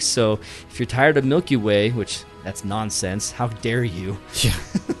few weeks, so if you're tired of Milky Way, which that's nonsense, how dare you? Yeah,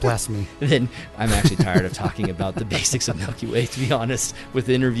 blasphemy. Then I'm actually tired of talking about the basics of Milky Way, to be honest, with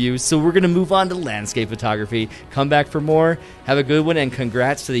interviews. So we're going to move on to landscape photography. Come back for more. Have a good one, and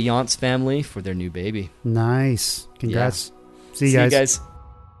congrats to the Yance family for their new baby. Nice. Congrats. Yeah. See you guys.